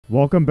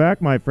Welcome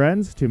back, my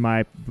friends, to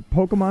my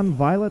Pokemon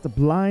Violet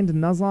blind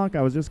Nuzlocke.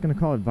 I was just going to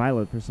call it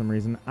Violet for some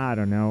reason. I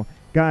don't know.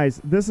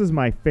 Guys, this is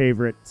my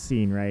favorite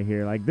scene right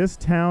here. Like, this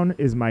town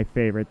is my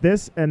favorite.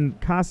 This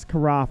and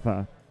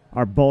Cascarafa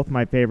are both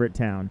my favorite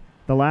town.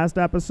 The last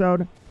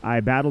episode, I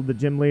battled the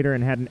gym leader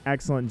and had an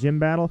excellent gym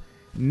battle.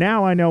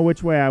 Now I know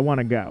which way I want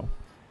to go.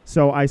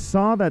 So I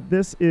saw that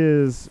this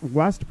is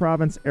West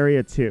Province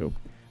Area 2.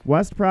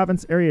 West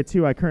Province Area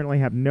 2 I currently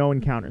have no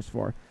encounters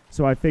for.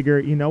 So I figure,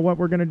 you know what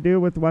we're going to do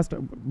with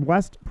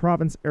West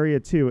Province Area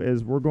 2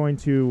 is we're going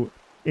to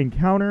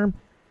encounter,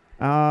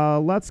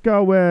 let's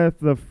go with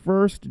the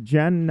first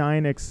Gen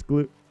 9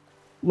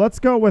 let's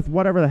go with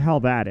whatever the hell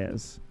that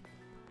is.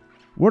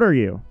 What are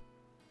you?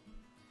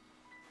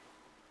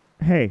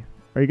 Hey,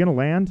 are you going to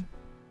land?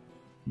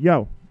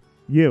 Yo,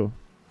 you.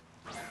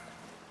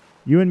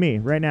 You and me,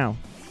 right now.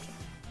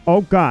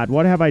 Oh God,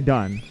 what have I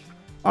done?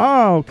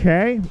 Oh,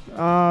 okay.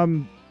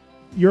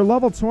 You're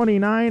level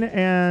 29,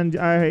 and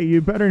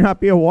you better not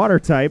be a water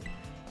type.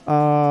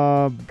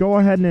 Go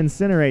ahead and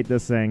incinerate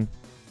this thing.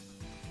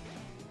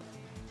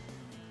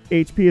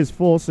 HP is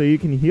full, so you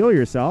can heal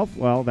yourself.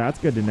 Well, that's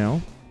good to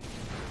know.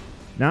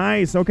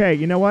 Nice. Okay,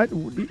 you know what?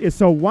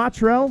 So,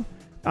 Watrel,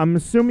 I'm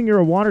assuming you're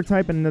a water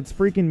type, and that's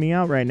freaking me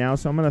out right now,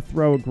 so I'm going to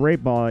throw a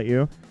Great Ball at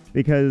you.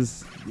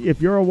 Because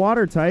if you're a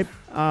water type,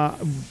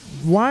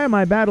 why am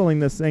I battling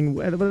this thing?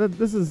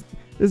 This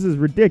is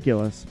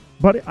ridiculous.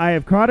 But I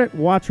have caught it.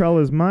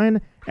 Watrel is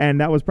mine. And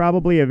that was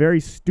probably a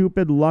very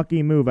stupid,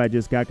 lucky move I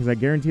just got. Because I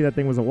guarantee that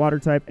thing was a water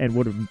type and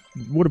would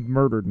have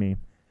murdered me.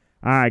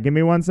 Alright, give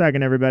me 1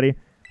 second, everybody.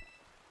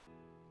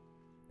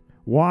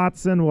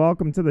 Watson,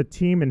 welcome to the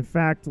team. In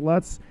fact,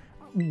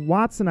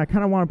 Watson, I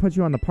kind of want to put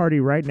you on the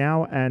party right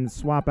now and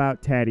swap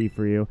out Taddy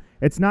for you.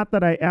 It's not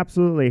that I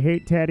absolutely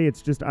hate Taddy.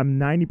 It's just I'm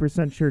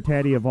 90% sure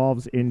Taddy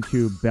evolves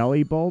into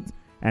Belly Bolt.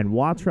 And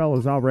Watrel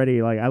is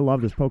already, like, I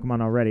love this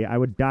Pokemon already. I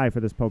would die for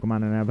this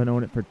Pokemon, and I've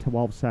known it for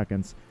 12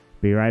 seconds.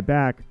 Be right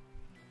back.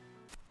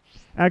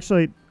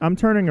 Actually, I'm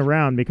turning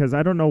around because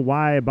I don't know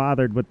why I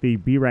bothered with the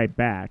be right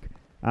back.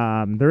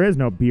 There is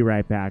no be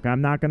right back.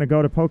 I'm not going to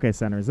go to Poke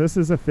Centers. This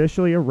is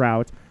officially a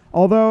route.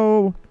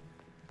 Although,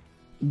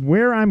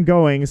 where I'm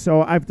going,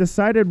 so I've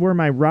decided where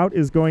my route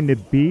is going to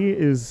be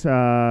is,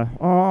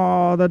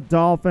 oh, the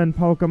Dolphin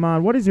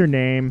Pokemon. What is your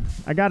name?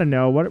 I got to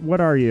know.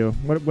 What are you?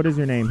 What is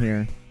your name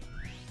here?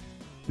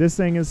 This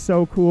thing is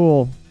so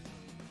cool.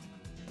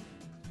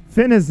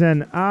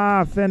 Finizen.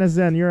 Ah,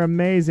 Finizen, you're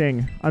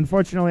amazing.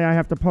 Unfortunately, I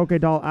have to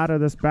Pokédoll out of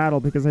this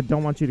battle because I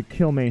don't want you to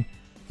kill me.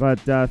 But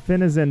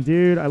Finizen,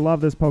 dude, I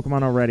love this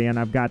Pokemon already, and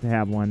I've got to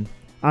have one.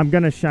 I'm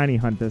going to shiny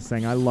hunt this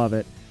thing. I love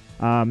it.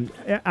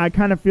 I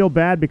kind of feel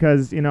bad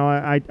because, you know,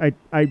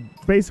 I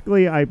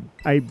basically,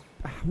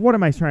 what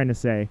am I trying to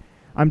say?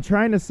 I'm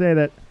trying to say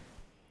that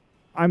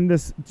I'm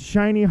this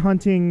shiny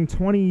hunting,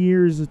 20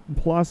 years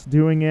plus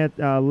doing it,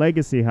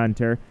 legacy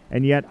hunter,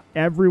 and yet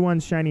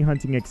everyone's shiny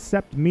hunting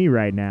except me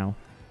right now.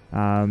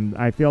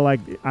 I feel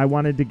like I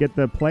wanted to get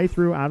the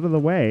playthrough out of the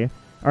way,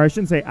 or I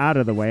shouldn't say out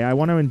of the way. I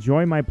want to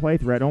enjoy my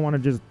playthrough. I don't want to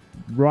just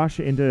rush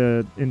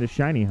into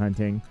shiny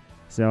hunting.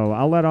 So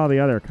I'll let all the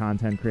other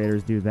content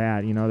creators do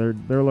that. You know,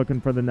 they're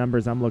looking for the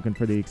numbers. I'm looking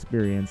for the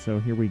experience.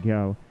 So here we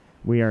go.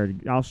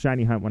 I'll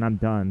shiny hunt when I'm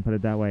done. Put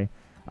it that way.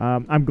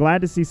 I'm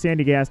glad to see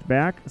Sandygast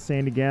back.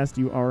 Sandygast,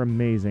 you are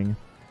amazing.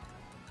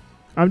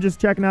 I'm just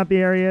checking out the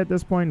area at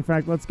this point. In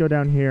fact, let's go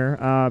down here.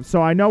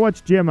 So I know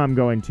which gym I'm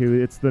going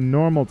to. It's the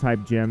normal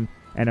type gym.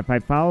 And if I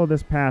follow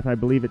this path, I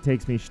believe it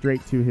takes me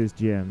straight to his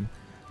gym.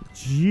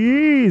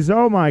 Jeez,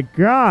 oh my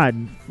God.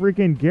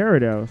 Freaking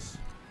Gyarados.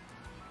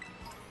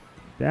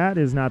 That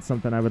is not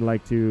something I would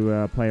like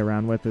to play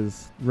around with,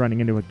 is running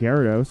into a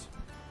Gyarados.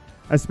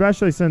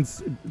 Especially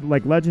since,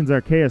 like, Legends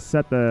Arceus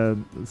set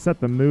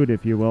the mood,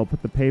 if you will,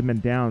 put the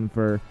pavement down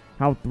for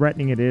how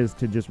threatening it is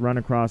to just run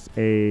across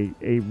a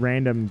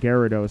random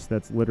Gyarados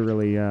that's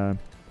literally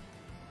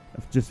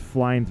just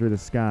flying through the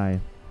sky.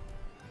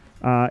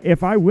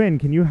 If I win,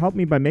 can you help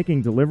me by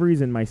making deliveries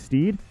in my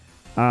steed?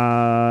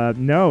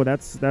 No,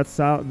 that's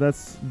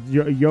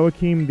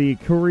Joachim the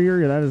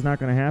courier. That is not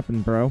going to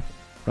happen, bro.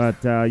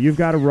 But you've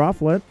got a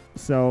Rufflet,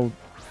 so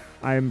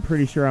I'm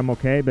pretty sure I'm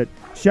okay. But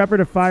Shepherd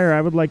of Fire, I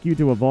would like you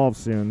to evolve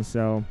soon.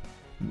 So,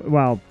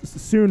 well,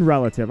 soon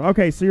relative.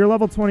 Okay, so you're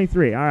level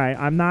 23. All right,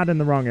 I'm not in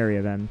the wrong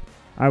area then.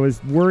 I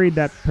was worried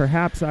that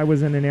perhaps I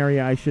was in an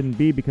area I shouldn't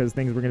be because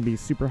things were going to be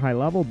super high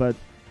level. But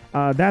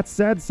that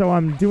said, so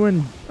I'm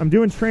doing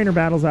trainer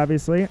battles,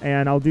 obviously,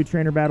 and I'll do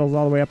trainer battles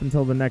all the way up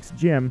until the next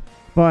gym.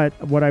 But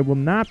what I will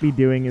not be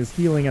doing is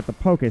healing at the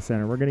Poke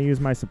Center. We're going to use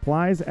my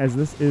supplies as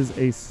this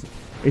is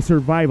a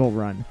survival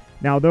run.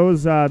 Now,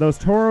 those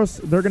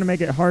Tauros, they're going to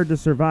make it hard to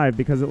survive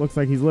because it looks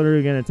like he's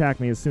literally going to attack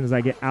me as soon as I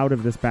get out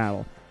of this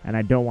battle, and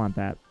I don't want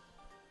that.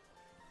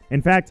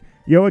 In fact,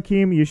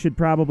 Joachim, you should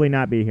probably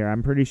not be here.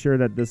 I'm pretty sure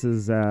that this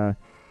is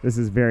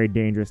very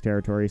dangerous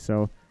territory,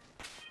 so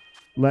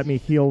let me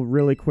heal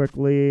really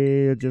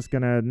quickly.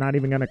 Not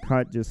even going to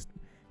cut, just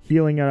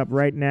healing it up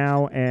right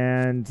now,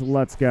 and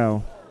let's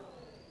go.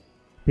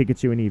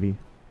 Pikachu and Eevee.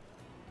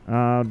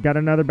 Got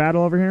another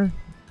battle over here?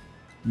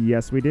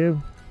 Yes, we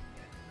do.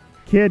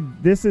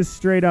 Kid, this is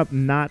straight up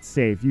not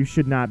safe. You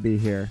should not be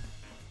here.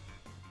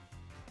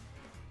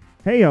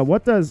 Hey,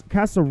 what does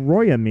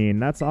Casseroya mean?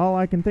 That's all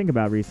I can think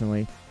about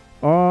recently.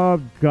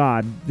 Oh,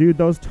 God. Dude,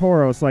 those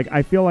Tauros, like,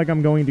 I feel like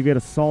I'm going to get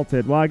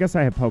assaulted. Well, I guess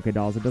I have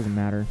Pokédolls. It doesn't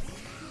matter.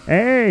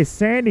 Hey,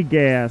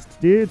 Sandygast.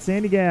 Dude,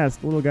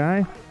 Sandygast, little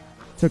guy.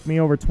 Took me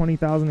over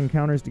 20,000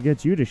 encounters to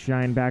get you to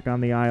shine back on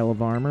the Isle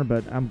of Armor,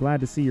 but I'm glad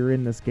to see you're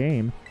in this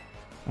game.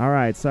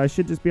 Alright, so I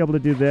should just be able to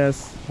do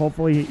this.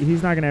 Hopefully,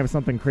 he's not going to have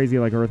something crazy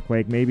like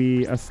Earthquake.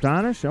 Maybe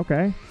Astonish?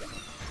 Okay.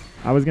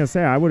 I was going to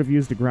say I would have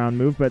used a ground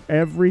move, but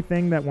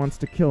everything that wants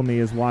to kill me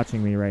is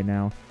watching me right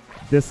now.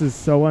 This is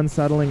so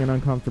unsettling and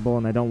uncomfortable,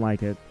 and I don't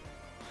like it.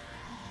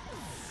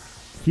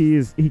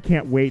 He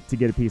can't wait to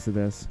get a piece of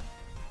this.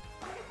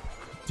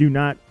 Do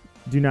not.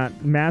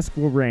 Mask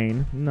will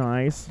rain.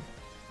 Nice.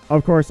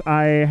 Of course,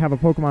 I have a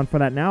Pokemon for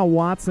that now.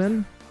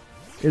 Watson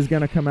is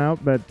going to come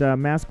out, but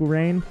Mask will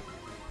rain.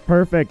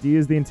 Perfect. You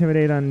used the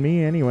Intimidate on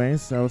me anyway,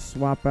 so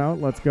swap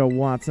out. Let's go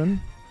Watson.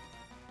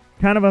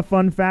 Kind of a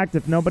fun fact,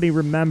 if nobody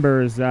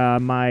remembers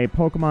my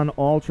Pokemon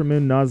Ultra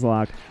Moon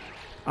Nuzlocke,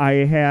 I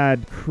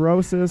had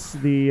Crosis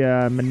the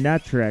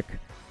Manectric,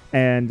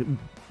 and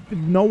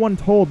no one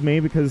told me,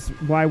 because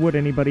why would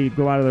anybody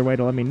go out of their way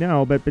to let me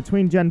know, but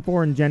between Gen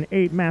 4 and Gen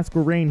 8,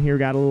 Masquerain here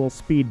got a little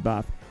speed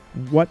buff.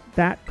 What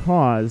that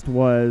caused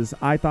was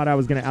I thought I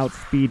was going to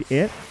outspeed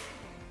it,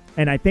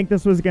 and I think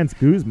this was against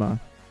Guzma.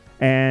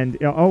 And,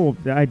 oh,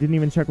 I didn't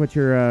even check what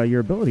your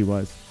ability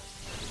was.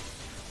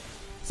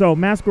 So,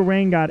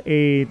 Masquerain got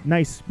a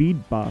nice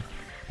speed buff.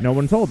 No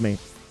one told me.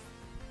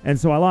 And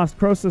so I lost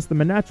Crosis the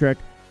Manectric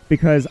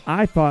because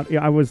I thought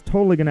I was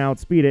totally going to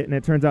outspeed it, and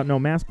it turns out, no,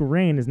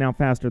 Masquerain is now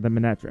faster than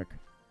Manectric.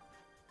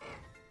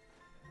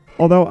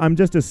 Although, I'm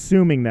just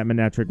assuming that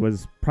Manectric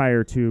was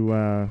prior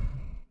to,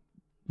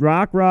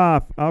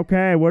 Rockruff.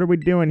 Okay, what are we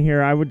doing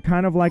here? I would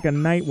kind of like a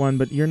night one,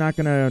 but you're not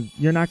gonna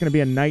be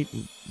a night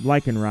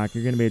Lycanroc.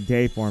 You're gonna be a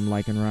day form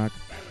Lycanroc,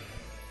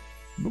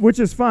 which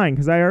is fine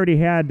because I already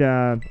had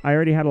a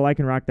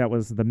Lycanroc that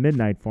was the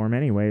midnight form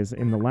anyways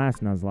in the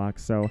last Nuzlocke.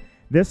 So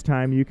this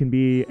time you can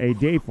be a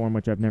day form,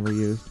 which I've never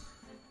used.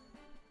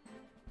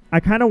 I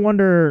kind of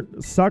wonder,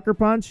 Sucker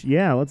Punch.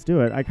 Yeah, let's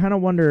do it. I kind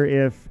of wonder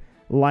if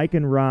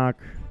Lycanroc.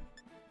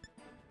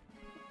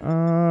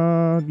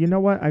 You know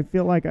what? I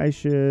feel like I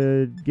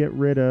should get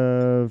rid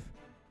of...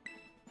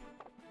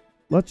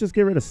 Let's just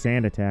get rid of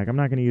Sand Attack. I'm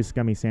not going to use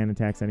Scummy Sand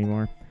Attacks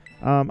anymore.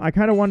 I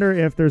kind of wonder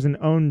if there's an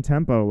own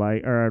tempo,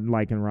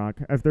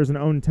 Lycanroc. If there's an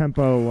own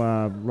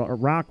tempo,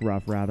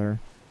 Rockruff, rather.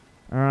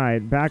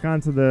 Alright, back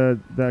onto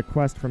the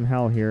quest from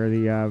hell here.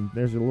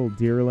 There's a little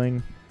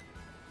Deerling.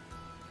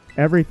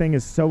 Everything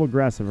is so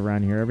aggressive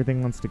around here.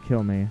 Everything wants to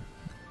kill me.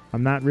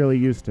 I'm not really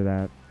used to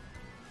that.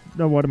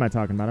 No, what am I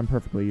talking about? I'm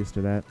perfectly used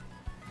to that.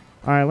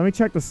 Alright, let me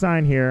check the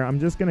sign here. I'm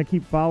just going to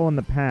keep following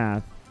the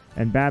path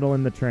and battle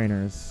in the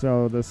trainers.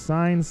 So the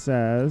sign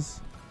says...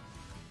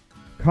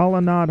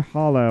 Colonnade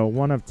Hollow,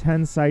 one of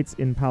 10 sites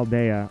in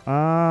Paldea.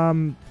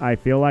 I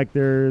feel like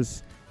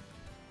there's...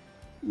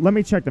 Let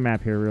me check the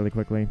map here really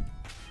quickly.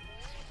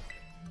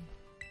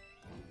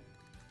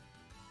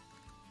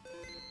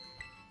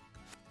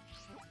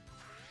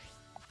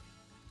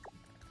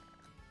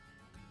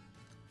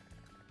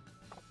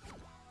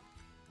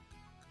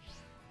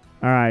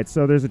 Alright,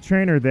 so there's a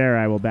trainer there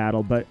I will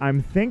battle, but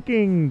I'm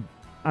thinking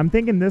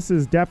this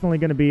is definitely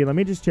going to be... Let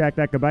me just check.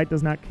 That Gabite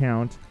does not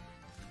count.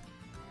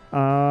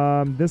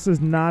 This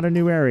is not a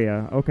new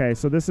area. Okay,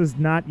 so this is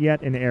not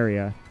yet an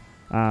area.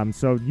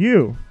 So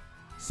you,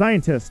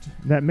 scientist,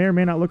 that may or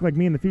may not look like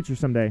me in the future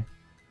someday.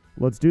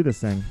 Let's do this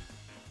thing.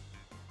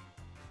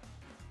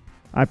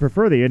 I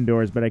prefer the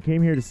indoors, but I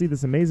came here to see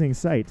this amazing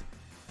sight.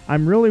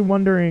 I'm really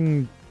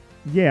wondering...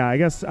 Yeah, I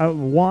guess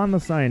Juan the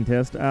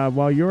scientist,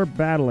 while you're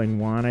battling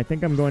Juan, I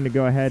think I'm going to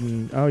go ahead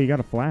and... Oh, you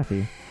got a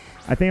Flaffy.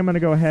 I think I'm going to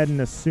go ahead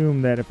and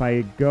assume that if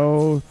I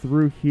go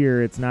through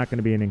here, it's not going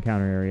to be an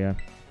encounter area.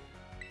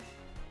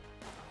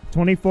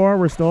 24,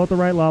 we're still at the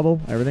right level.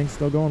 Everything's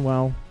still going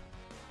well.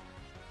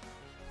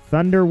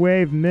 Thunder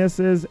Wave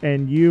misses,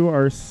 and you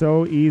are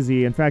so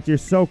easy. In fact, you're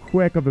so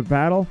quick of a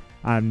battle,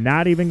 I'm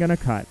not even going to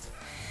cut.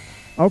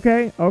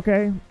 Okay,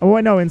 okay. Oh,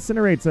 wait, no,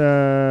 Incinerate's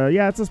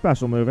yeah, it's a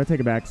special move. I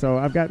take it back. So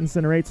I've got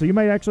Incinerate, so you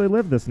might actually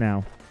live this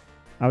now.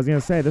 I was going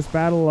to say, this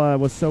battle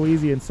was so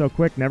easy and so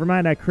quick. Never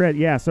mind, I crit.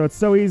 Yeah, so it's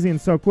so easy and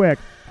so quick,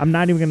 I'm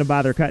not even going to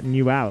bother cutting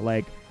you out.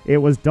 Like, it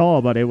was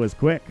dull, but it was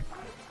quick.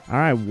 All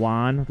right,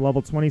 Juan,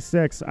 level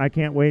 26. I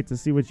can't wait to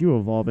see what you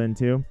evolve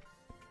into.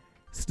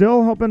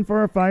 Still hoping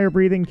for a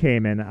fire-breathing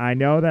Cayman. I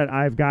know that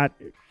I've got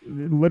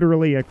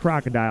literally a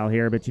crocodile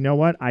here, but you know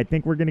what? I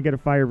think we're going to get a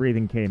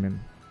fire-breathing Cayman.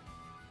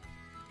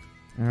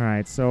 All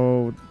right,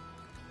 so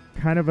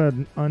kind of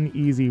an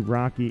uneasy,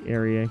 rocky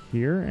area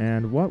here.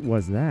 And what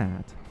was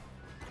that?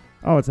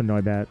 Oh, it's a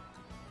Noibat.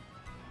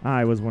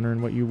 I was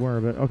wondering what you were,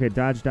 but okay,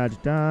 dodge,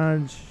 dodge,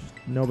 dodge.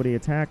 Nobody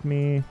attack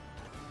me.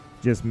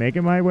 Just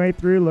making my way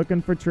through,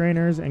 looking for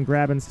trainers and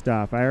grabbing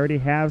stuff. I already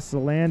have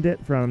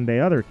Salandit from the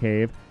other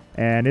cave,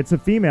 And it's a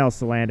female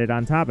Salandit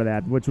on top of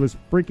that, which was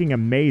freaking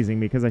amazing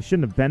because I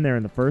shouldn't have been there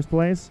in the first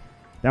place.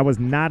 That was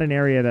not an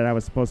area that I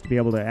was supposed to be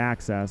able to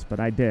access, but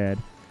I did.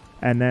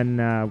 And then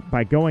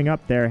by going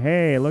up there,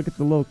 hey, look at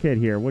the little kid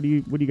here. What do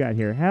you got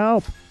here?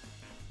 Help!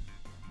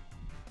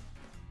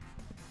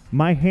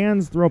 My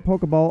hands throw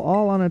Pokeball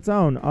all on its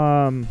own.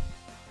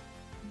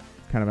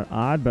 Kind of an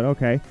odd, but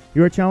okay.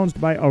 You are challenged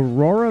by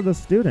Aurora the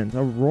student.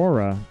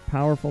 Aurora.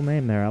 Powerful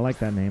name there. I like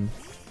that name.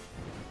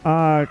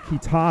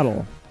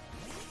 Kitottle.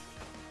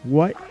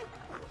 What?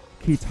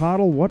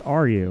 Kitottle, what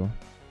are you?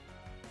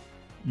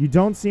 You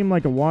don't seem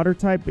like a water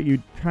type, but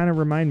you kind of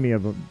remind me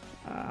of a...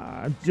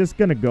 I'm just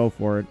going to go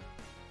for it.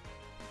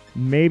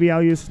 Maybe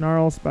I'll use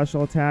Snarl,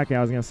 special attack. Yeah,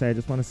 I was going to say, I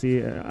just want to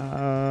see...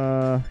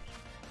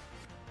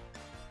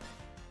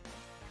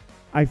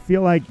 I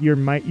feel like you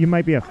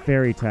might be a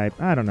fairy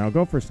type. I don't know.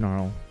 Go for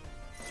Snarl.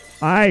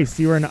 Ice.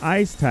 You're an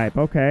ice type.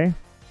 Okay.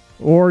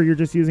 Or you're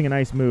just using an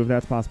ice move.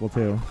 That's possible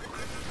too.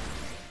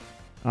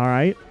 All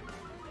right.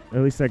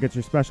 At least that gets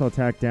your special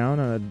attack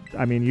down.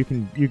 I mean, you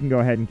can go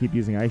ahead and keep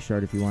using Ice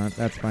Shard if you want.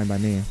 That's fine by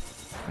me.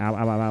 Ow,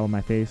 ow, ow, ow,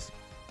 my face.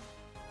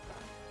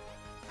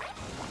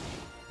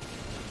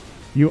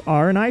 You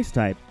are an ice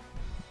type.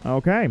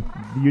 Okay.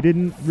 You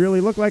didn't really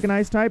look like an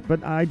ice type,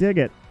 but I dig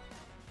it.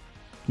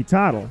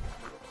 Kitottle.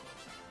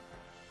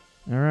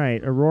 All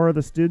right. Aurora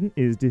the student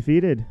is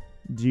defeated.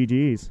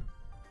 GG's.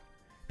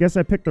 Guess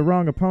I picked the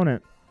wrong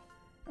opponent.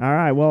 All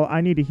right. Well, I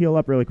need to heal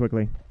up really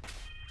quickly.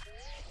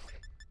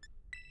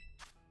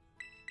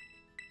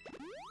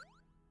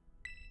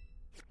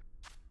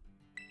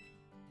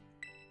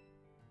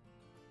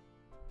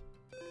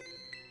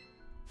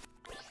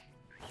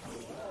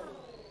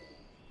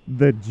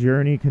 The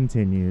journey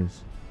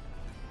continues.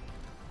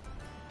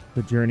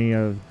 The journey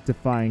of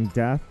defying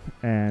death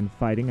and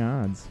fighting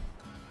odds.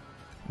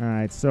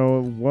 Alright,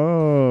 so,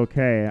 whoa,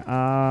 okay.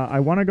 I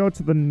want to go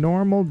to the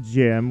normal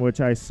gym,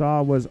 which I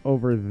saw was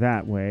over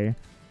that way.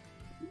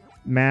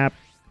 Map.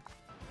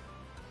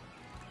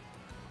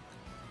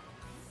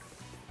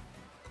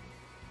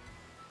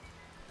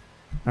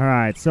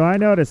 Alright, so I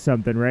noticed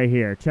something right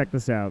here. Check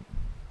this out.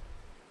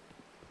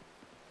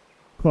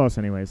 Close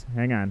anyways.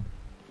 Hang on.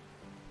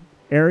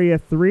 Area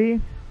 3,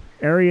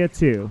 Area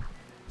 2.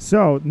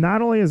 So,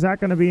 not only is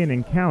that going to be an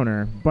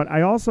encounter, but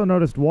I also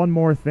noticed one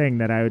more thing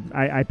that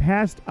I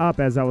passed up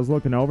as I was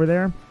looking over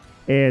there,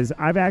 is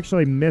I've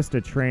actually missed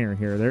a trainer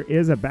here. There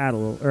is a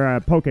battle, or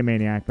a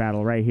Pokemaniac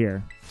battle right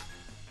here.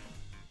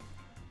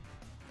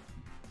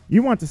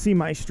 You want to see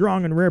my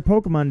strong and rare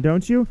Pokemon,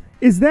 don't you?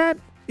 Is that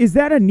a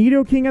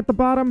Nidoking at the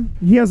bottom?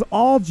 He has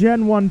all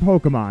Gen 1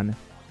 Pokemon.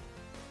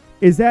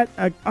 Is that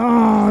a...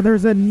 Oh,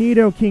 there's a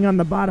Nidoking on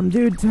the bottom.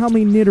 Dude, tell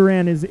me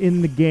Nidoran is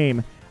in the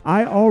game.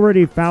 I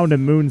already found a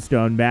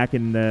Moonstone back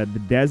in the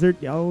desert.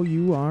 Oh,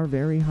 you are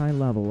very high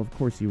level. Of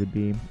course you would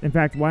be. In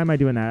fact, why am I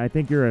doing that? I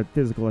think you're a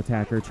physical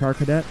attacker.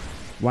 Charcadet?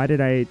 Why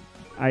did I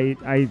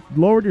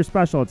lowered your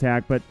special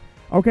attack, but...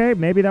 Okay,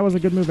 maybe that was a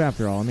good move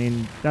after all. I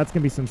mean, that's going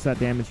to be some set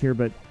damage here,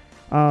 but...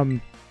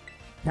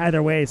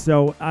 Either way,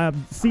 so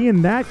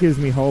seeing that gives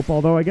me hope,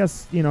 although I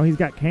guess, you know, he's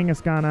got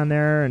Kangaskhan on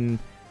there, and...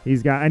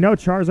 He's got... I know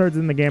Charizard's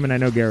in the game, and I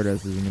know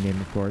Gyarados is in the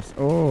game, of course.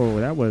 Oh,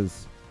 that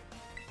was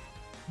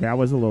a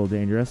little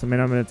dangerous. I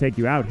mean, I'm going to take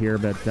you out here,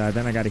 but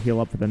then I got to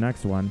heal up for the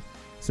next one.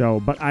 So,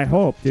 but I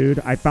hope, dude.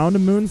 I found a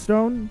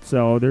Moonstone,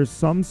 so there's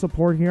some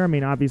support here. I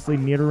mean, obviously,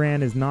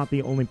 Nidoran is not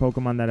the only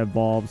Pokemon that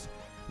evolves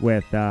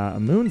with a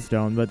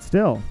Moonstone, but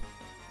still.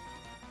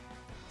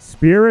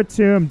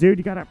 Spiritomb. Dude,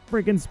 you got a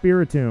freaking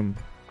Spiritomb.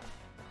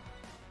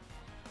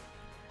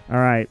 All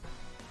right.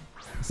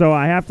 So,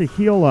 I have to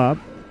heal up.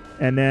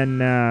 And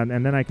then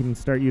I can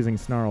start using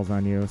Snarls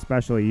on you,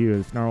 especially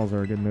you. Snarls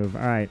are a good move.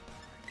 All right,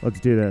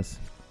 let's do this.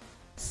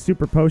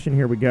 Super Potion,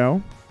 here we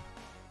go.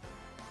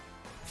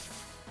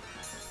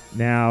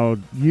 Now,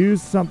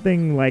 use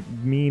something like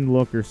Mean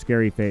Look or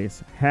Scary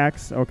Face.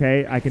 Hex,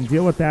 okay, I can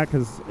deal with that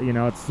because, you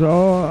know, it's so...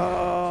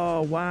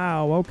 Oh,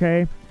 wow,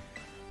 okay.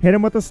 Hit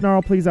him with a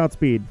Snarl, please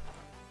outspeed.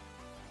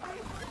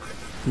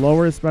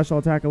 Lower his special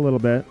attack a little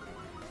bit.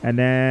 And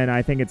then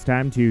I think it's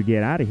time to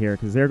get out of here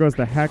because there goes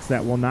the Hex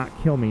that will not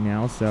kill me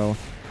now. So,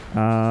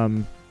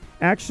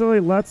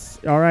 actually,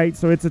 let's... All right,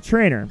 so it's a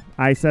trainer.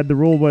 I said the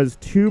rule was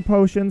 2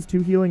 potions,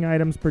 2 healing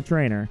items per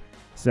trainer.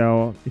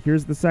 So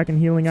here's the second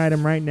healing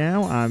item right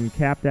now. I'm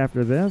capped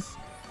after this.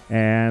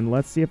 And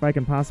let's see if I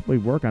can possibly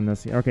work on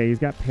this. Okay, he's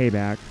got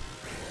Payback.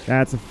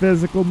 That's a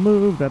physical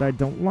move that I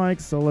don't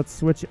like. So let's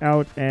switch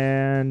out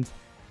and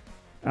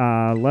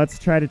let's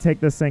try to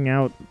take this thing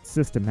out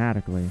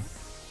systematically.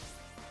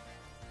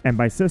 And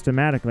by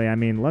systematically, I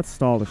mean let's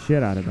stall the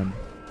shit out of him.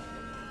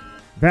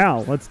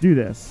 Val, let's do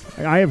this.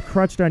 I have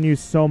crutched on you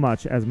so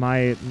much as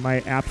my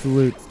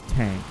absolute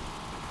tank.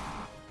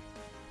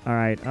 All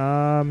right,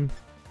 I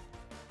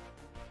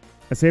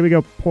say we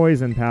go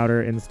Poison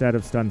Powder instead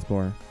of Stun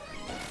Spore.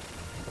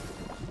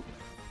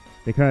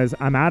 Because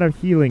I'm out of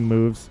healing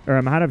moves, or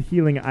I'm out of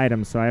healing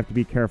items, so I have to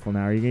be careful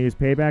now. Are you going to use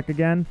Payback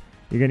again?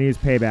 You're going to use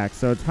Payback.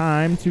 So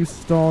time to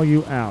stall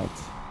you out.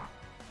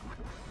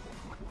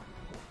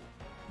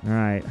 All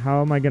right,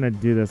 how am I going to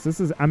do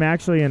this? I'm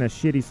actually in a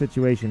shitty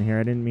situation here.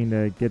 I didn't mean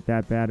to get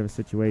that bad of a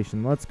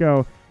situation. Let's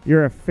go.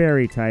 You're a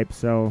fairy type,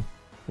 so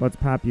let's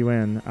pop you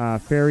in.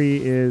 Fairy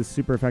is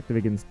super effective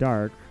against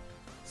dark,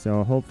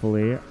 so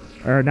hopefully,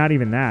 or not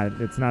even that.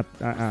 It's not,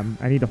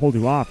 I need to hold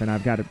you off, and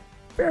I've got a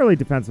fairly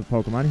defensive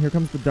Pokemon. Here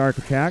comes the dark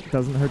attack.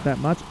 Doesn't hurt that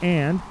much,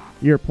 and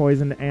you're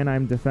poisoned, and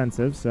I'm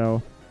defensive,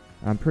 so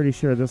I'm pretty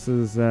sure this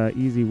is an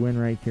easy win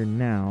right here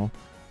now.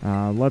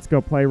 Let's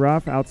go play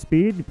rough.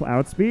 Outspeed.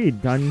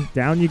 Outspeed. Done.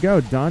 Down you go.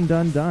 Done,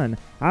 done, done.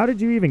 How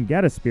did you even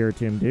get a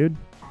Spiritomb, dude?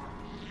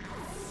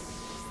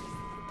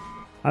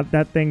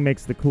 That thing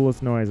makes the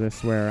coolest noise, I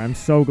swear. I'm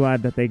so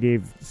glad that they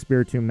gave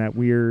Spiritomb that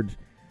weird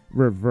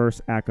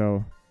reverse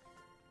echo.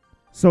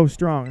 So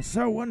strong.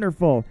 So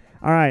wonderful.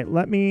 All right,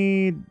 let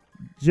me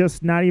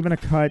just, not even a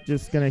cut,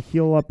 just going to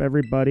heal up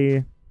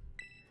everybody.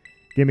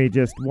 Give me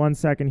just 1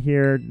 second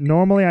here.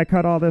 Normally I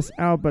cut all this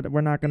out, but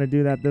we're not going to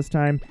do that this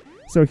time.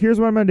 So here's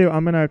what I'm going to do.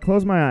 I'm going to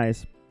close my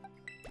eyes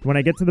when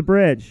I get to the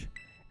bridge,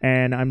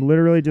 and I'm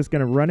literally just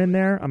going to run in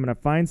there. I'm going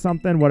to find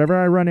something, whatever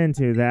I run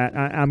into, that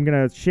I'm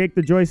going to shake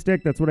the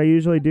joystick. That's what I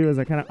usually do, is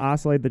I kind of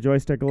oscillate the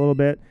joystick a little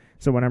bit.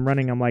 So when I'm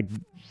running, I'm like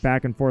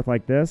back and forth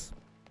like this.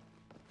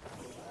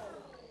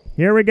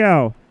 Here we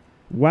go.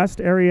 West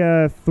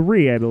Area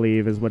 3, I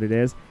believe, is what it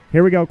is.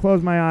 Here we go.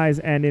 Close my eyes,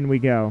 and in we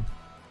go.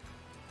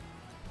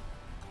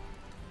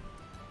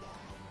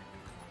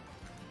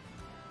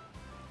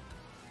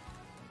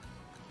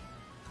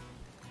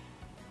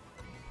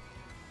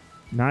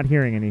 Not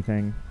hearing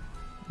anything.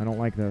 I don't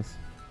like this.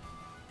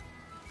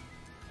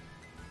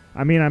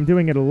 I mean, I'm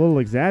doing it a little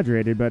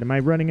exaggerated, but am I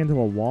running into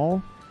a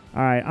wall?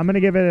 All right, I'm going to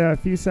give it a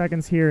few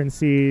seconds here and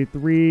see.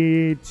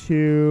 3,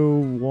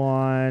 2,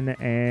 1,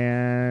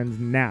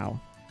 and now.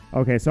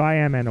 Okay, so I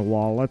am in a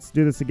wall. Let's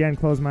do this again.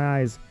 Close my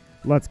eyes.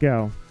 Let's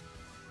go.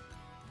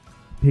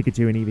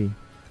 Pikachu and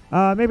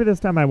Eevee. Maybe this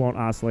time I won't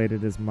oscillate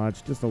it as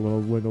much. Just a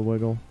little wiggle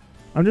wiggle.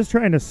 I'm just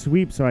trying to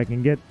sweep so I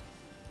can get,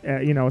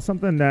 you know,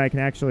 something that I can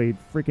actually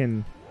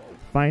freaking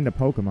find a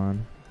Pokemon.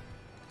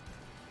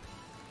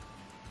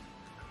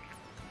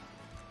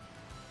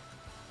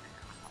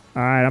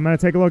 All right, I'm going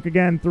to take a look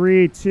again.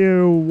 3,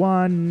 2,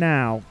 1,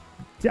 now.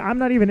 I'm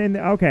not even in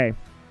the... Okay,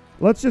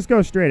 let's just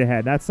go straight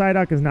ahead. That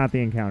Psyduck is not the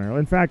encounter.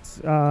 In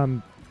fact,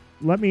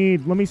 let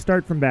me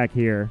start from back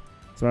here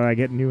so I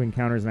get new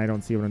encounters and I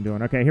don't see what I'm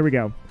doing. Okay, here we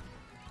go.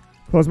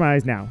 Close my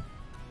eyes now.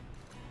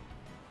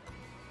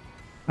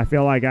 I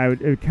feel like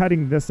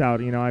cutting this out,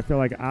 you know, I feel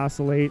like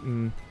oscillate,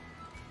 and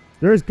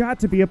there's got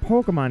to be a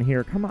Pokemon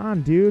here. Come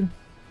on, dude.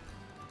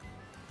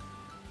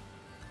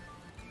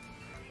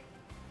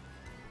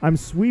 I'm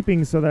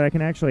sweeping so that I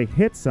can actually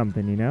hit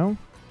something, you know?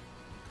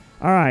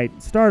 All right,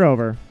 start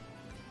over.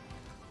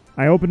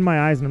 I opened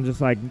my eyes and I'm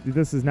just like,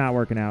 this is not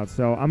working out.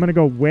 So I'm going to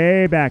go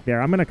way back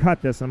there. I'm going to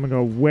cut this. And I'm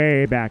going to go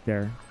way back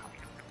there.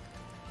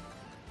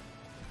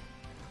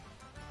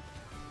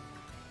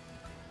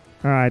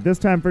 All right, this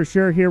time for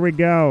sure. Here we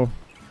go.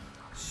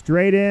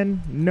 Straight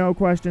in, no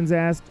questions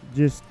asked.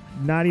 Just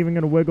not even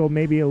going to wiggle,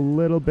 maybe a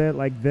little bit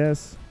like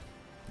this.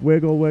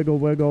 Wiggle, wiggle,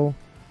 wiggle.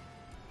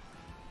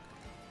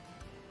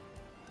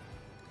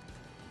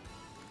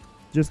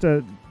 Just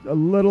a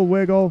little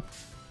wiggle.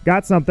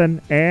 Got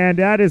something, and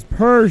that is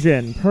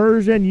Persian.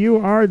 Persian, you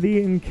are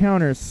the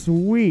encounter.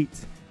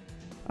 Sweet.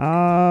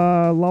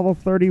 Level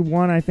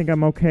 31, I think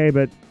I'm okay,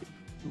 but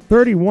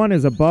 31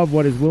 is above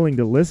what is willing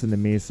to listen to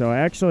me, so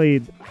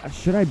actually,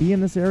 should I be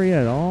in this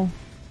area at all?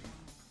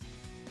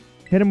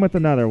 Hit him with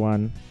another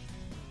one.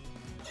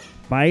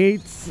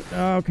 Bites.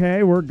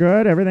 Okay, we're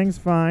good. Everything's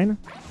fine.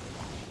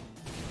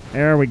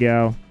 There we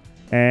go.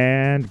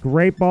 And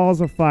Great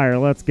Balls of Fire.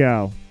 Let's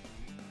go.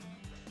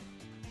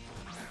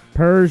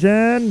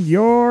 Persian,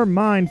 you're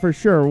mine for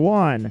sure.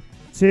 1,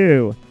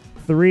 2,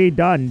 3,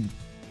 done.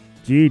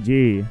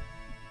 GG.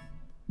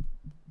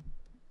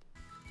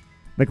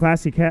 The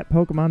classy cat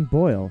Pokemon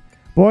Boyle.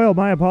 Boyle,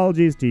 my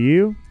apologies to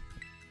you.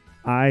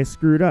 I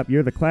screwed up.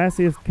 You're the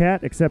classiest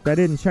cat, except I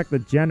didn't check the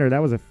gender.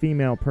 That was a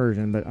female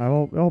Persian, but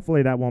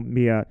hopefully that won't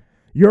be a...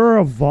 You're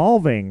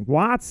evolving.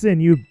 Watson,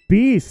 you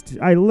beast.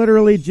 I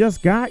literally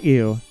just got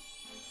you.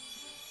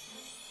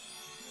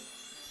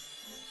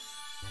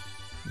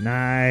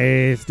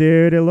 Nice,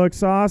 dude. It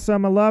looks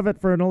awesome. I love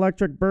it for an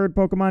electric bird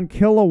Pokemon.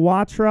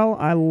 Kilowattrel.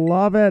 I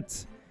love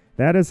it.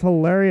 That is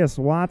hilarious,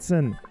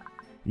 Watson.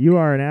 You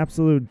are an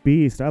absolute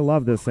beast. I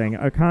love this thing.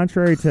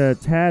 Contrary to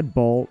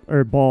Tadbolt,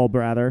 or Bulb,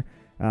 rather.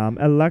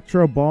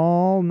 Electro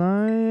Ball.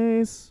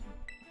 Nice.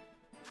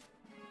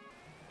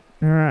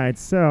 Alright,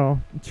 so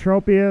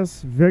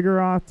Tropius,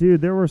 Vigoroth.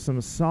 Dude, there were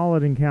some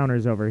solid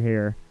encounters over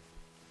here.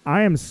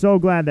 I am so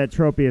glad that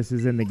Tropius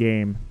is in the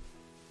game.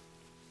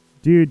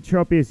 Dude,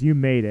 Tropius, you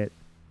made it.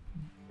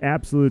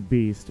 Absolute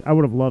beast. I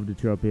would have loved a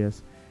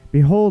Tropius.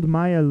 Behold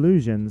my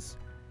illusions.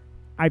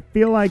 I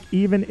feel like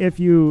even if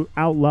you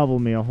out-level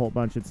me a whole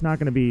bunch, it's not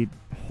going to be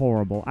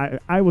horrible.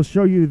 I will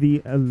show you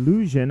the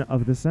illusion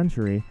of the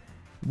century.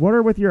 What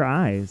are with your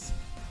eyes?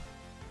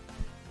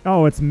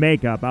 Oh, it's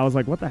makeup. I was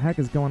like, what the heck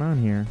is going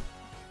on here?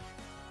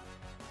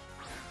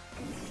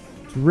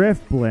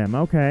 Driftblim,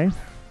 okay.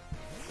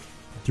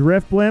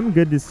 Driftblim,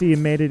 good to see you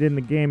made it in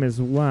the game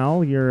as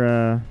well. You're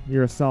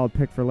a solid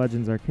pick for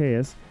Legends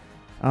Arceus.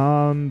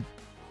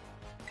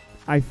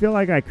 I feel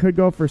like I could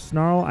go for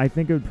Snarl. I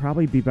think it would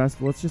probably be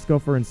best. Let's just go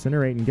for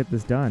Incinerate and get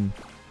this done.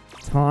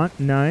 Taunt,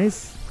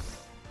 nice.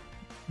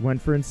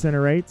 Went for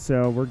Incinerate,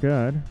 so we're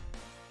good.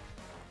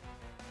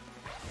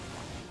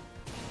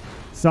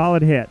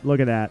 Solid hit. Look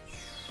at that.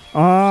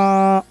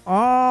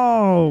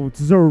 Oh,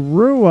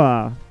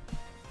 Zorua.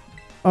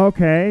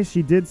 Okay,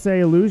 she did say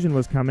Illusion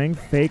was coming.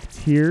 Fake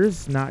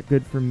Tears, not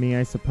good for me,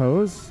 I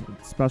suppose.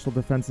 Special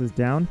defense is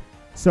down.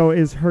 So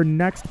is her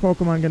next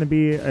Pokemon going to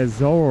be a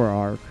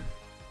Zoroark?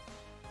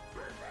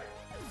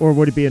 Or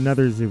would it be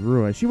another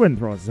Zorua? She wouldn't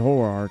throw a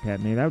Zoroark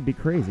at me. That would be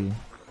crazy.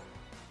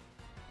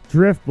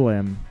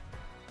 Driftblim.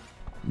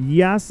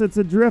 Yes, it's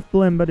a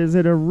Driftblim, but is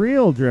it a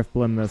real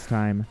Driftblim this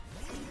time?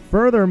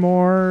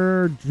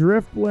 Furthermore,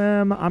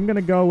 Driftblim, I'm going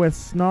to go with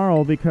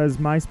Snarl because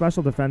my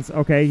special defense...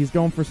 Okay, he's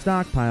going for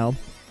Stockpile.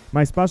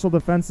 My special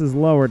defense is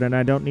lowered, and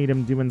I don't need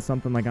him doing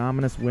something like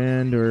Ominous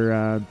Wind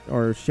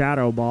or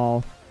Shadow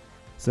Ball.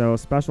 So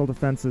special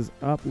defense is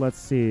up. Let's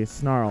see.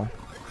 Snarl.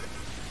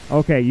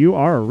 Okay, you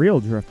are a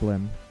real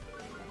Driftblim.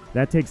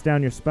 That takes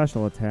down your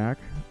special attack.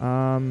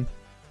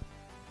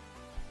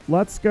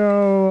 Let's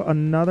go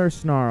another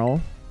Snarl.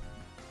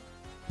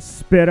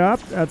 Spit Up.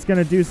 That's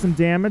going to do some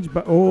damage,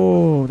 but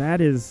oh,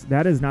 that is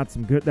not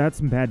some good. That's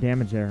some bad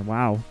damage there.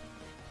 Wow.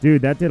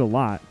 Dude, that did a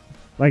lot.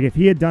 Like, if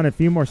he had done a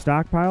few more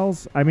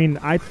stockpiles, I mean,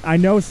 I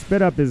know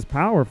Spit Up is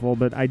powerful,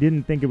 but I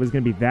didn't think it was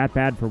going to be that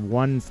bad for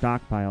one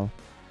stockpile.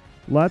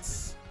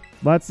 Let's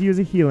use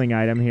a healing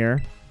item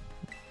here.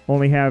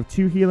 Only have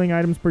 2 healing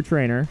items per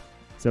trainer,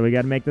 so we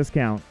got to make this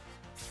count.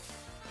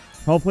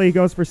 Hopefully he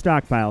goes for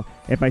Stockpile.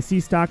 If I see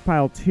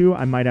Stockpile 2,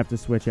 I might have to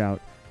switch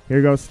out.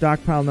 Here goes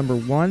Stockpile number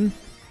 1.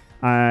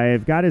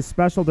 I've got his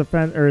special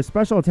defense, or his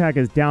special attack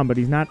is down, but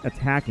he's not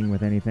attacking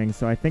with anything,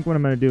 so I think what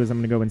I'm going to do is I'm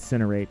going to go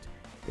Incinerate.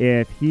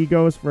 If he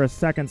goes for a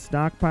second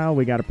Stockpile,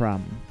 we got a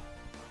problem.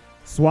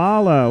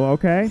 Swallow,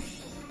 okay.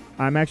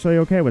 I'm actually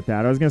okay with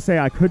that. I was going to say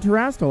I could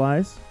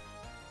Terrastalize.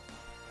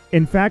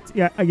 In fact,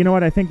 yeah, you know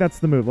what? I think that's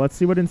the move. Let's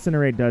see what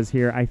Incinerate does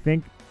here. I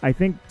think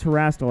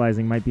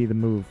Terrastalizing might be the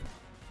move.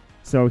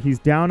 So he's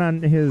down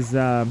on his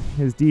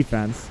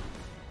defense,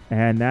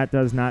 and that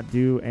does not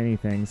do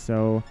anything.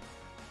 So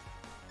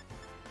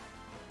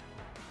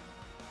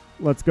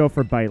let's go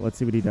for Bite. Let's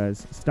see what he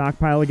does.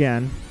 Stockpile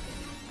again.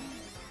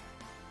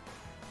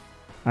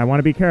 I want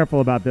to be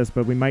careful about this,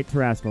 but we might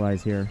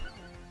Terrastalize here.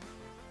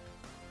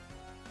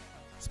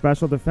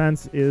 Special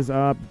defense is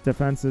up.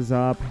 Defense is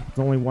up. It's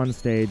only one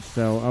stage,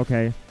 so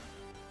okay.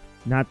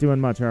 Not doing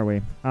much, are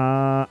we?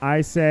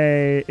 I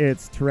say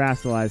it's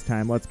Terrastalize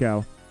time. Let's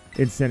go.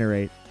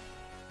 Incinerate.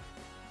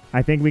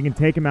 I think we can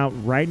take him out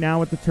right now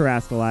with the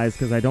Terrastalize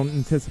because I don't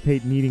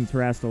anticipate needing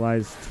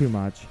Terrastalize too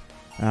much.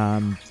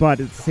 But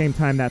at the same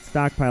time, that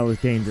stockpile is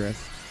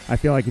dangerous. I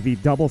feel like if he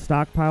double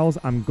stockpiles,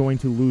 I'm going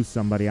to lose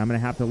somebody. I'm going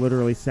to have to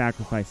literally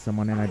sacrifice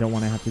someone, and I don't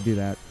want to have to do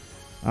that.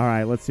 All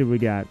right, let's see what we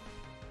got.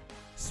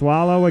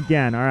 Swallow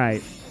again. All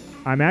right.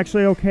 I'm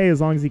actually okay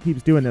as long as he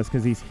keeps doing this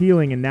because he's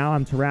healing, and now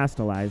I'm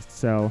Terrastalized.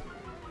 So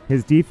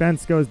his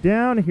defense goes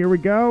down. Here we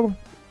go.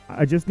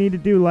 I just need to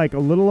do like a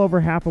little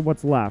over half of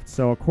what's left,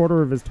 so a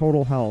quarter of his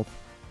total health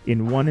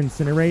in one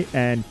Incinerate,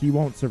 and he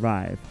won't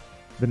survive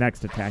the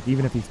next attack,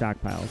 even if he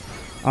stockpiles.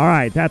 All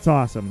right, that's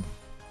awesome.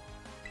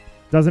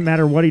 Doesn't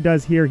matter what he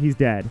does here, he's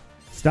dead.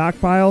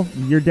 Stockpile,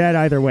 you're dead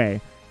either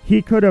way.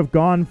 He could have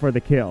gone for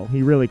the kill.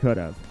 He really could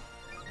have.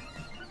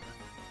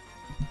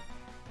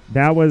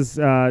 That was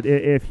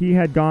if he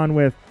had gone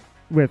with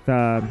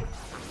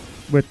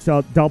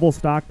double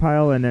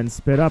stockpile and then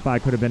Spit Up, I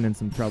could have been in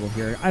some trouble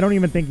here. I don't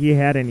even think he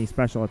had any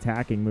special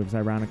attacking moves,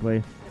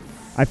 ironically.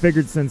 I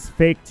figured since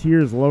Fake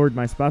Tears lowered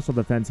my special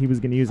defense, he was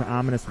going to use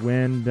Ominous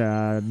Wind,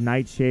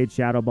 Nightshade,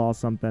 Shadow Ball,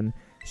 something.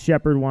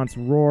 Shepherd wants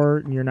Roar,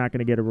 and you're not going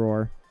to get a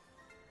Roar.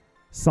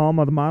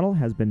 Salma the model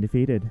has been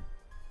defeated.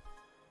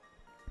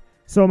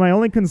 So my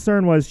only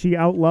concern was she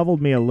out-leveled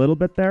me a little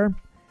bit there,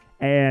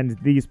 and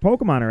these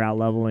Pokemon are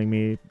out-leveling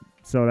me,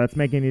 so that's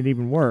making it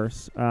even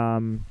worse.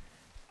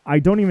 I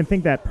don't even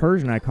think that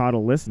Persian I caught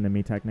will listen to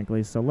me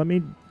technically, so let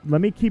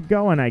me keep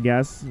going, I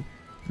guess.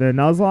 The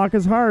Nuzlocke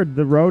is hard.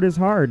 The road is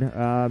hard.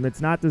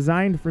 It's not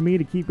designed for me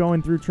to keep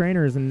going through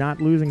trainers and not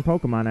losing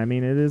Pokemon. I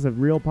mean, it is a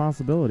real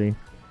possibility.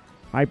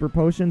 Hyper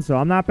Potion, so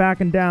I'm not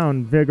backing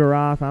down,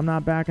 Vigoroth. I'm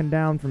not backing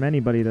down from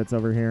anybody that's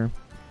over here.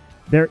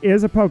 There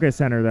is a Poke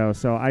Center, though,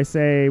 so I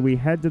say we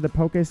head to the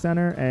Poke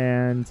Center,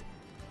 and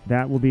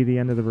that will be the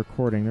end of the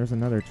recording. There's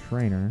another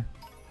trainer.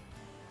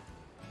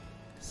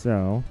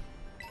 So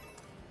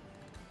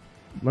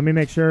let me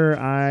make sure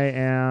I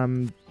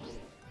am...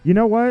 You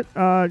know what?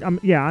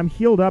 I'm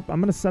healed up.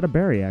 I'm going to set a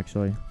berry,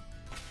 actually.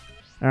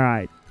 All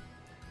right.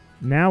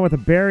 Now with a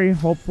berry,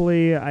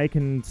 hopefully I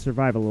can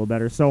survive a little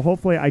better. So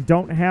hopefully I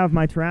don't have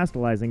my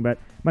Terrastalizing, but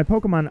my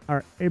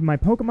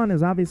Pokemon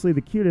is obviously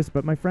the cutest,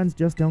 but my friends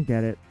just don't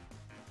get it.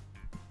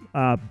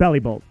 Belly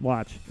Bolt,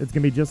 watch. It's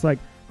going to be just like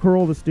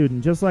Curl the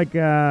Student, just like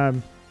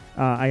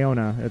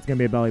Iona. It's going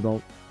to be a Belly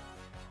Bolt.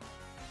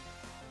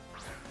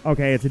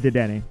 Okay, it's a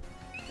Dedenne.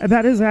 And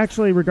that is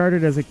actually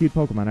regarded as a cute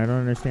Pokemon. I don't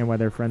understand why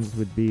their friends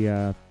would be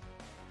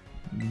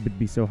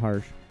so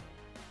harsh.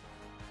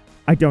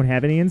 I don't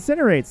have any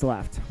Incinerates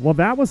left. Well,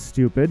 that was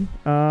stupid.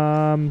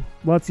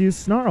 Let's use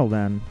Snarl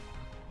then.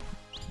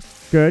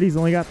 Good, he's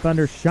only got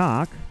Thunder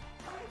Shock.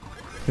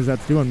 Because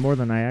that's doing more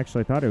than I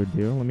actually thought it would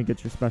do. Let me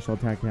get your special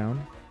attack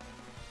down.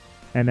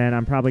 And then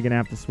I'm probably going to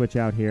have to switch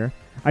out here.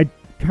 I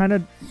kind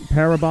of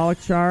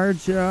Parabolic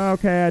Charge.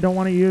 Okay, I don't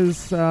want to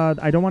use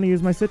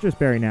my Citrus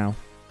Berry now.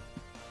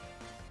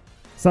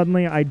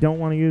 Suddenly, I don't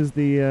want to use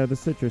the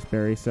Citrus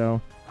Berry,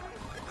 so...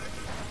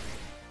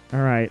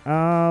 Alright,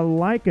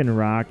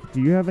 Lycanroc.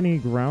 Do you have any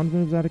ground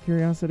moves out of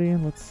curiosity?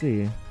 Let's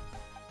see.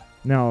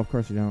 No, of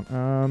course you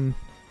don't.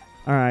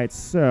 Alright,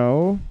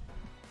 so...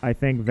 I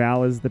think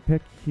Val is the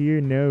pick here.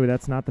 No,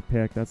 that's not the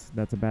pick. That's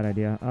a bad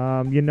idea.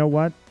 You know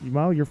what?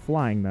 Well, you're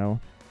flying, though.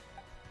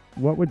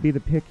 What would be the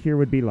pick here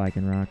would be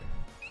Lycanroc.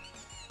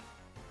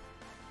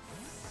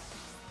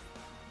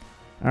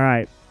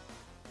 Alright.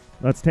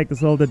 Let's take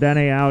this little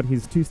Dedenne out.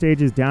 He's 2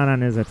 stages down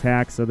on his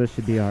attack, so this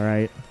should be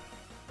alright.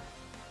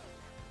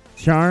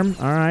 Charm,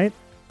 alright.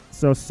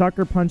 So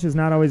Sucker Punch is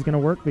not always going to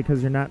work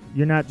because you're not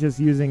just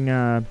using...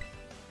 do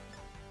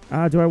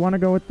I want to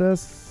go with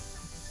this?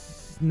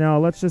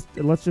 No, let's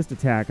just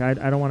attack. I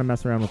don't want to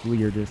mess around with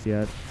Leer just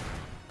yet.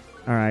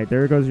 All right,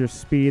 there goes your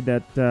speed.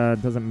 That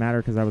doesn't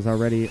matter because I was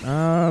already...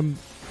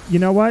 you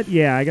know what?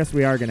 Yeah, I guess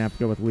we are going to have to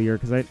go with Leer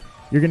because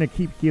you're going to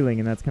keep healing,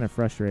 and that's kind of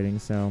frustrating,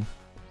 so...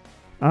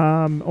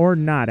 or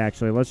not,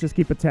 actually. Let's just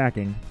keep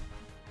attacking.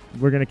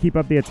 We're going to keep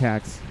up the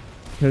attacks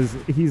because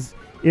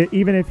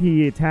even if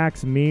he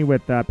attacks me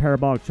with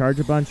Parabolic Charge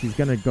a bunch, he's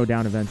going to go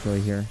down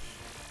eventually here.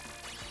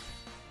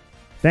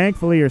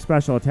 Thankfully, your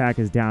special attack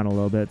is down a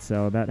little bit,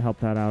 so that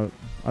helped that out.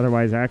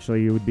 Otherwise,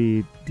 actually, you would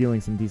be dealing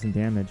some decent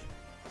damage.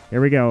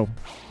 Here we go.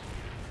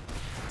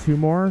 2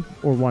 more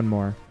or 1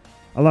 more?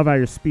 I love how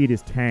your speed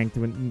is tanked,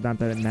 not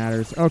that it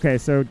matters. Okay,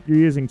 so you're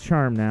using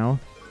Charm now.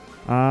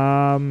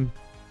 I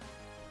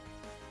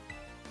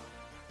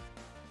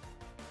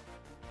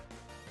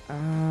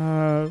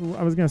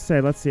was going to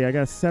say, let's see. I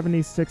got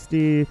 70,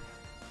 60...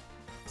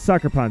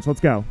 Sucker Punch. Let's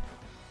go.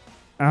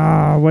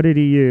 What did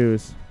he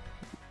use?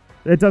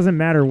 It doesn't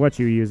matter what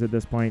you use at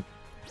this point.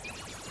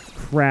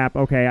 Crap.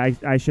 Okay,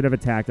 I should have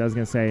attacked, I was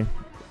going to say.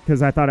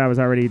 Because I thought I was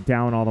already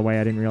down all the way.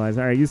 I didn't realize.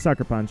 All right, use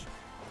Sucker Punch.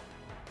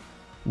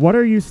 What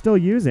are you still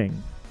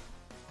using?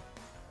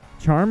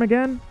 Charm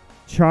again?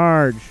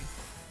 Charge.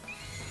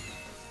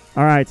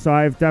 All right, so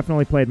I've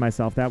definitely played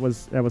myself. That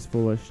was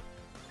foolish.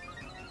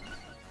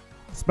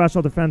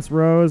 Special Defense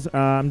Rose.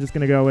 I'm just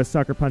going to go with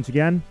Sucker Punch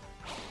again.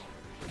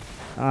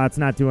 It's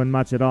not doing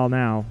much at all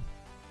now.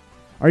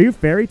 Are you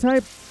Fairy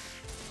type?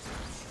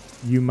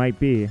 You might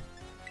be.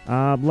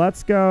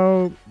 Let's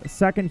go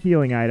second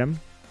healing item.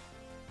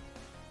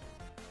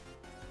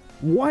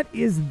 What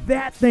is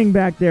that thing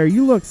back there?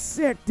 You look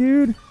sick,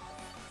 dude.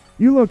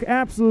 You look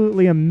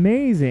absolutely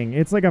amazing.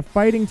 It's like a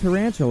fighting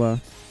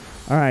tarantula.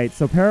 All right,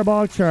 so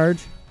Parabolic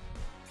Charge.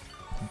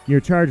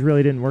 Your charge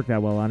really didn't work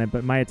that well on it,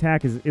 but my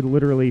attack is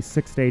literally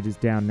 6 stages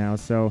down now,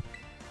 so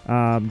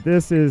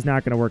this is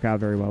not going to work out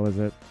very well, is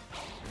it?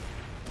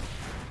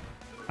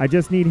 I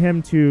just need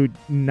him to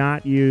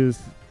not use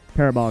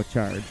Parabolic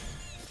Charge.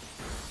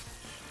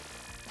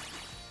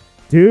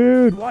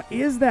 Dude, what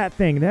is that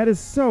thing? That is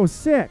so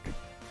sick.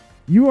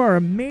 You are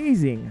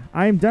amazing.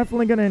 I am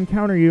definitely going to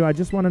encounter you. I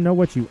just want to know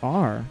what you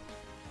are.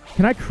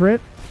 Can I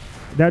crit?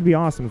 That'd be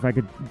awesome if I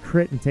could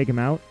crit and take him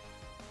out.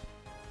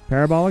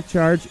 Parabolic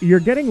Charge. You're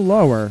getting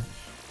lower.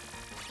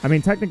 I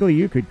mean, technically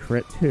you could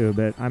crit too,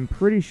 but I'm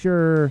pretty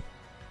sure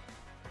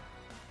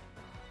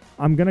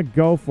I'm going to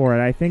go for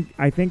it. I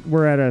think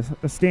we're at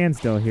a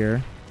standstill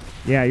here.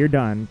 Yeah, you're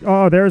done.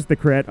 Oh, there's the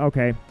crit.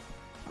 Okay.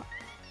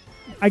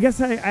 I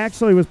guess I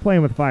actually was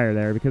playing with fire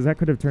there because that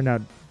could have turned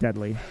out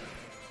deadly.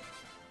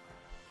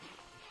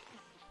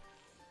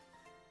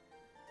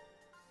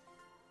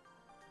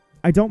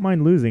 I don't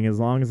mind losing as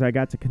long as I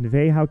got to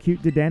convey how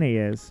cute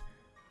Dedenne is.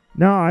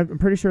 No, I'm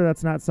pretty sure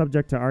that's not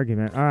subject to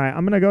argument. All right,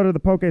 I'm going to go to the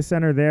Poke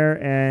Center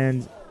there,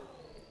 and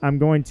I'm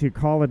going to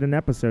call it an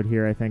episode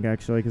here, I think,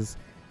 actually, because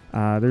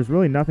there's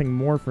really nothing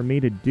more for me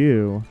to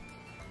do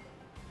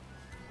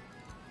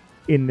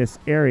in this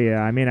area.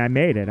 I mean, I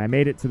made it. I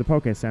made it to the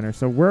Poke Center.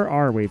 So where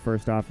are we,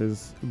 first off?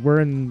 We're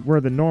in where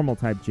the normal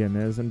type gym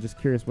is. I'm just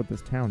curious what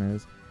this town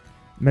is.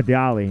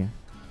 Medali.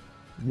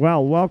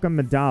 Well, welcome,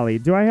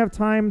 Medali. Do I have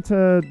time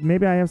to...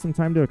 Maybe I have some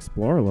time to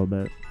explore a little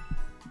bit.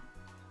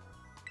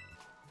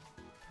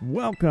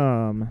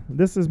 Welcome.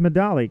 This is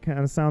Medali. Kind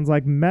of sounds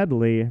like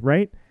medley,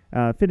 right?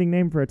 Fitting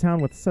name for a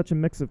town with such a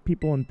mix of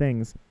people and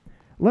things.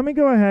 Let me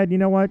go ahead. You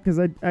know what? Because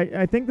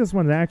I think this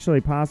one's actually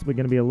possibly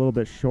going to be a little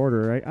bit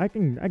shorter. I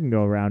can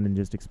go around and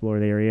just explore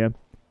the area.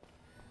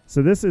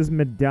 So this is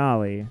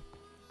Medali.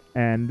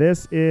 And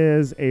this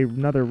is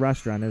another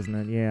restaurant, isn't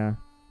it? Yeah.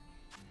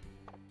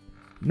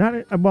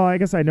 Well, I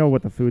guess I know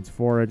what the food's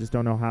for. I just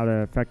don't know how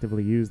to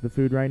effectively use the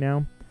food right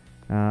now.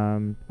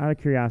 Out of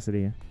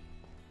curiosity.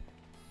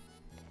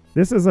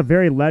 This is a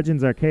very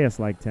Legends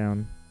Arceus-like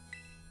town.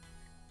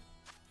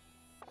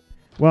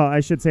 Well,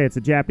 I should say it's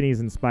a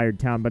Japanese-inspired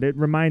town, but it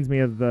reminds me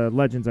of the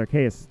Legends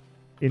Arceus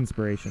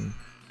inspiration.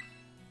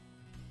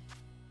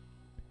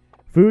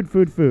 Food,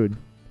 food, food.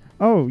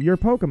 Oh, your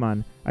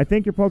Pokemon. I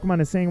think your Pokemon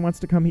is saying it wants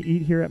to come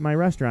eat here at my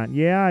restaurant.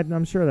 Yeah,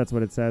 I'm sure that's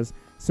what it says.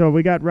 So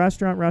we got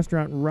restaurant,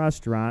 restaurant,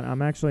 restaurant.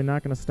 I'm actually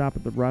not going to stop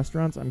at the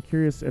restaurants. I'm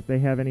curious if they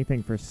have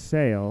anything for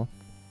sale.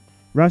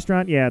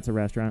 Restaurant? Yeah, it's a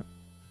restaurant.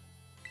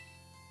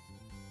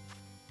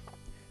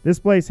 This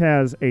place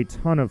has a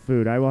ton of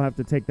food. I will have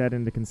to take that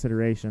into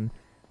consideration.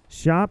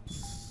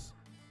 Shops.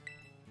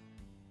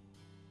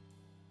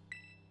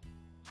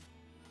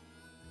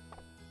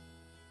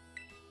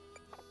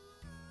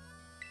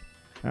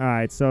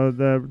 Alright, so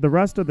the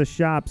rest of the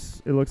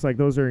shops, it looks like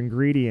those are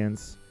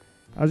ingredients.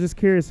 I was just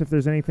curious if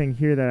there's anything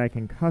here that I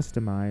can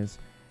customize.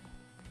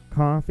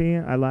 Coffee,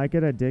 I like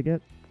it, I dig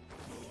it.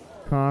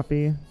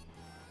 Coffee.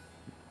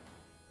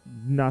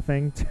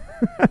 Nothing.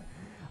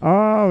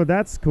 Oh,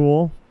 that's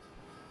cool.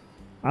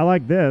 I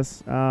like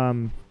this.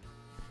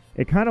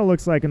 It kind of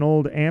looks like an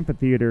old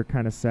amphitheater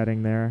kind of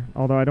setting there.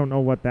 Although I don't know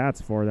what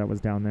that's for that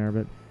was down there.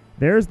 But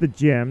there's the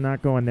gym.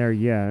 Not going there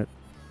yet.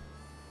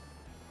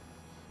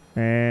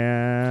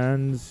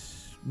 And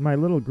my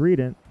little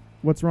greetant.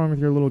 What's wrong with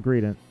your little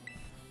greetant?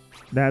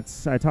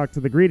 I talked to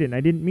the greetant. I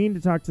didn't mean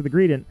to talk to the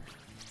greetant.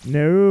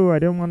 No, I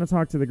don't want to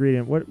talk to the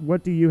greetant.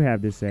 What do you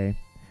have to say?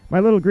 My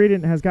little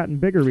greetant has gotten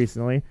bigger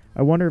recently.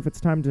 I wonder if it's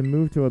time to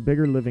move to a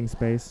bigger living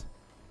space.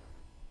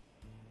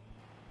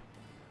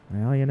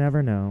 Well, you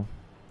never know.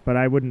 But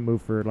I wouldn't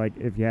move for, like,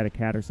 if you had a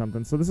cat or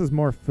something. So this is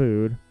more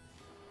food.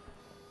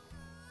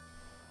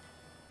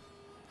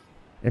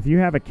 If you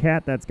have a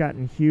cat that's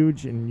gotten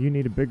huge and you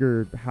need a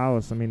bigger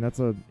house, I mean,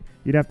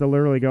 you'd have to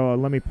literally go,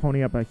 let me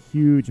pony up a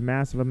huge,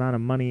 massive amount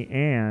of money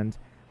and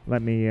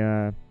let me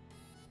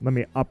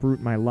uproot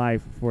my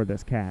life for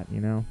this cat,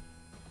 you know?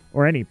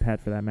 Or any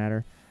pet for that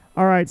matter.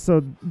 All right,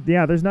 so,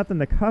 yeah, there's nothing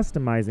to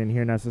customize in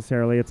here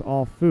necessarily. It's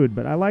all food,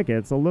 but I like it.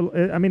 It's a little,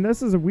 I mean,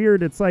 this is a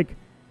weird, it's like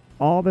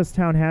all this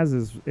town has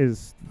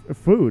is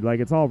food. Like,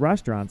 it's all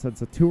restaurants.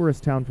 It's a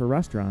tourist town for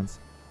restaurants.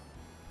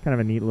 Kind of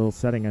a neat little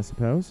setting, I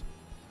suppose.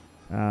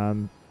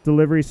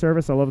 Delivery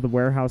service. I love the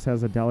warehouse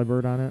has a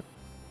Delibird on it.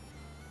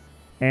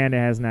 And it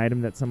has an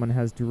item that someone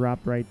has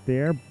dropped right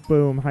there.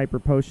 Boom, Hyper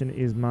Potion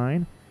is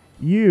mine.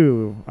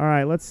 You. All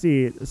right, let's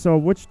see. So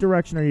which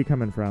direction are you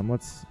coming from?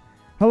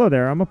 Hello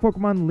there. I'm a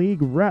Pokemon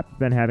League rep.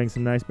 Been having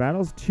some nice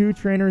battles. 2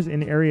 trainers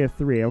in Area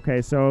 3.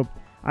 Okay, so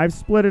I've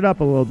split it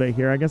up a little bit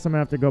here. I guess I'm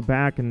going to have to go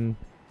back and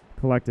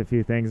collect a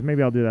few things.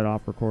 Maybe I'll do that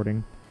off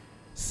recording.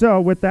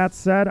 So, with that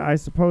said, I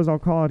suppose I'll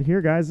call it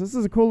here, guys. This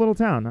is a cool little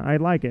town. I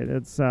like it.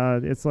 It's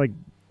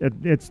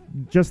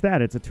just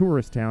that. It's a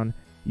tourist town.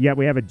 Yet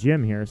we have a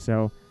gym here,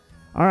 so...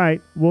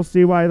 Alright, we'll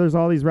see why there's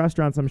all these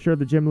restaurants. I'm sure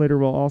the gym leader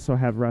will also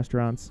have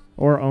restaurants.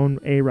 Or own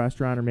a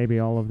restaurant, or maybe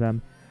all of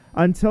them.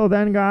 Until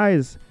then,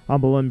 guys,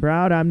 humble and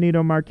proud, I'm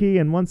Nito Marquis,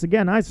 and once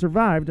again, I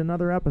survived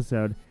another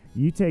episode.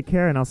 You take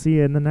care, and I'll see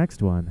you in the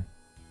next one.